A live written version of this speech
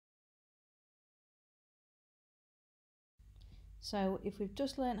So if we've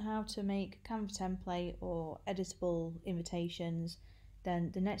just learned how to make a Canva template or editable invitations,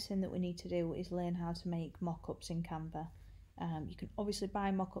 then the next thing that we need to do is learn how to make mockups in Canva. You can obviously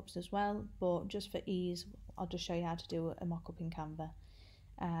buy mockups as well, but just for ease, I'll just show you how to do a mockup in Canva.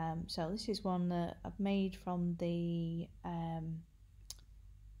 So this is one that I've made from the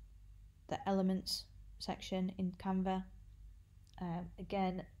elements section in Canva.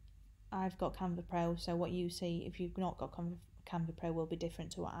 Again, I've got Canva Pro, so what you see if you've not got Canva Pro will be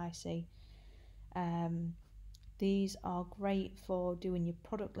different to what I see. These are great for doing your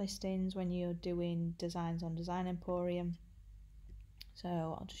product listings when you're doing designs on Design Emporium. So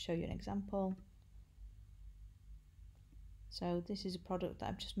I'll just show you an example. So this is a product that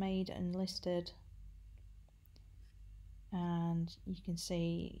I've just made and listed, and you can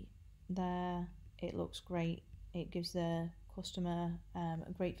see there it looks great. It gives the customer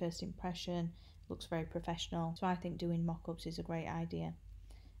a great first impression, looks very professional. So I think doing mock-ups is a great idea.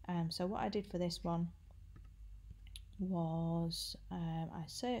 So what I did for this one was I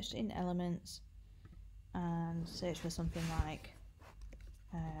searched in Elements and searched for something like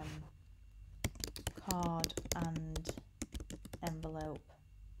card and envelope.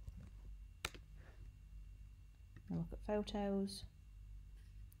 And look at photos.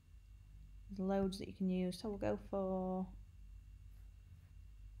 There's loads that you can use, so we'll go for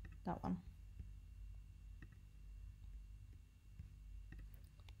that one.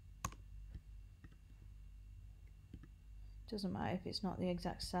 Doesn't matter if it's not the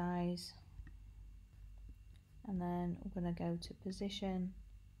exact size. And then we're going to go to position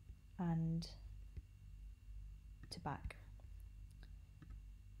and to back.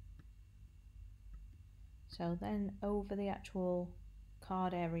 So then over the actual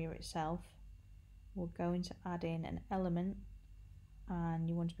card area itself, we're going to add in an element, and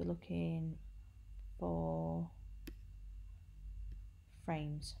you want to be looking for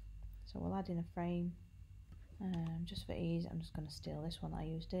frames. So we'll add in a frame. Just for ease, I'm just going to steal this one that I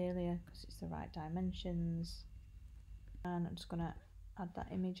used earlier because it's the right dimensions, and I'm just going to add that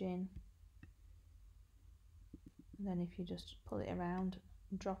image in. And then if you just pull it around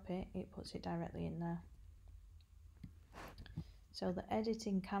and drop it, it puts it directly in there. So the Edit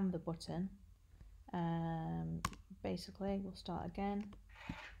in Canva button, basically we'll start again.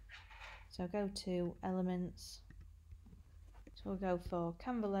 So go to Elements, so we'll go for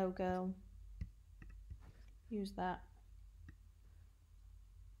Canva logo, use that,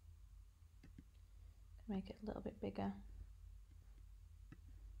 make it a little bit bigger.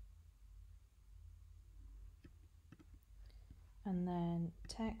 And then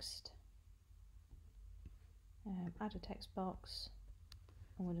text, add a text box,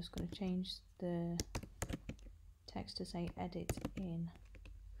 and we're just going to change the text to say edit in.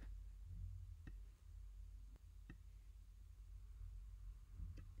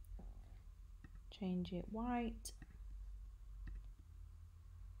 Change it white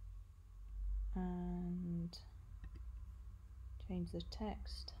and change the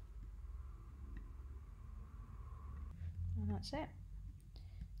text, and that's it.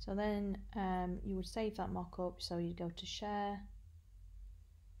 So then you would save that mock-up, so you'd go to share,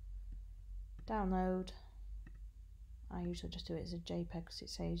 download. I usually just do it as a JPEG because it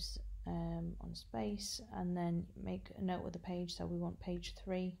saves on space, and then make a note of the page, so we want page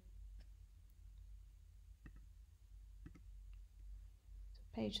 3. So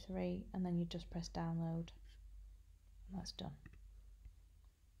page 3, and then you just press download, and that's done.